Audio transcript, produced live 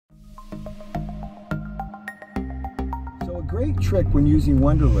great trick when using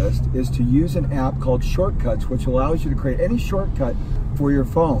Wunderlist is to use an app called Shortcuts, which allows you to create any shortcut for your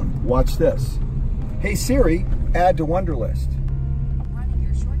phone. Watch this. Hey Siri, add to Wunderlist. Running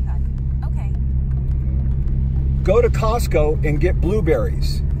your shortcut. Okay. Go to Costco and get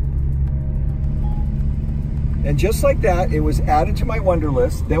blueberries. And just like that, it was added to my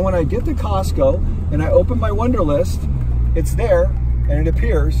Wunderlist. Then when I get to Costco and I open my Wunderlist, it's there and it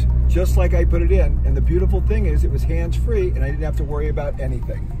appears just like I put it in. And the beautiful thing is it was hands-free and I didn't have to worry about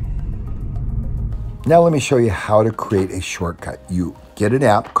anything. Now let me show you how to create a shortcut. You get an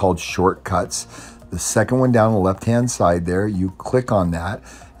app called Shortcuts. The second one down the left-hand side there, you click on that.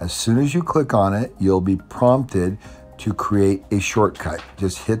 As soon as you click on it, you'll be prompted to create a shortcut.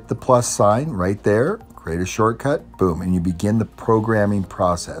 Just hit the plus sign right there, create a shortcut, boom, and you begin the programming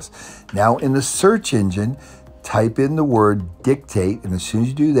process. Now in the search engine, type in the word dictate, and as soon as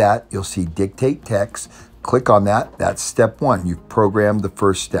you do that, you'll see dictate text. Click on that. That's step one. You've programmed the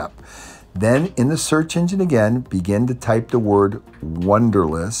first step. Then in the search engine again, begin to type the word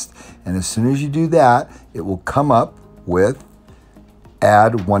Wunderlist, and as soon as you do that, it will come up with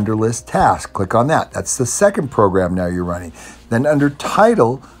add Wunderlist task. Click on that. That's the second program now you're running. Then under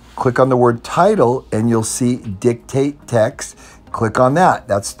title, click on the word title and you'll see dictate text. Click on that.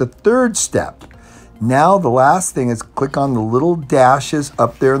 That's the third step. Now the last thing is click on the little dashes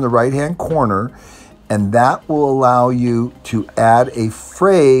up there in the right-hand corner, and that will allow you to add a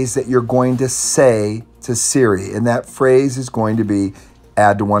phrase that you're going to say to Siri. And that phrase is going to be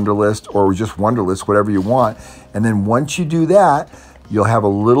add to Wunderlist or just Wunderlist, whatever you want. And then once you do that, you'll have a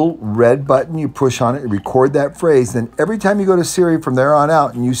little red button. You push on it, record that phrase. Then every time you go to Siri from there on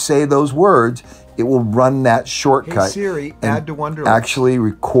out and you say those words, it will run that shortcut. Hey Siri, add to Wunderlist. Actually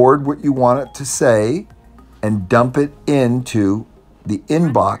record what you want it to say and dump it into the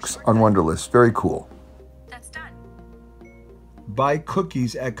inbox on Wunderlist. Very cool. That's done. Buy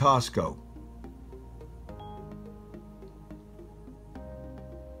cookies at Costco.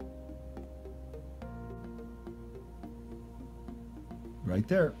 Right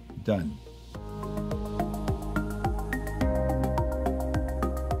there, done.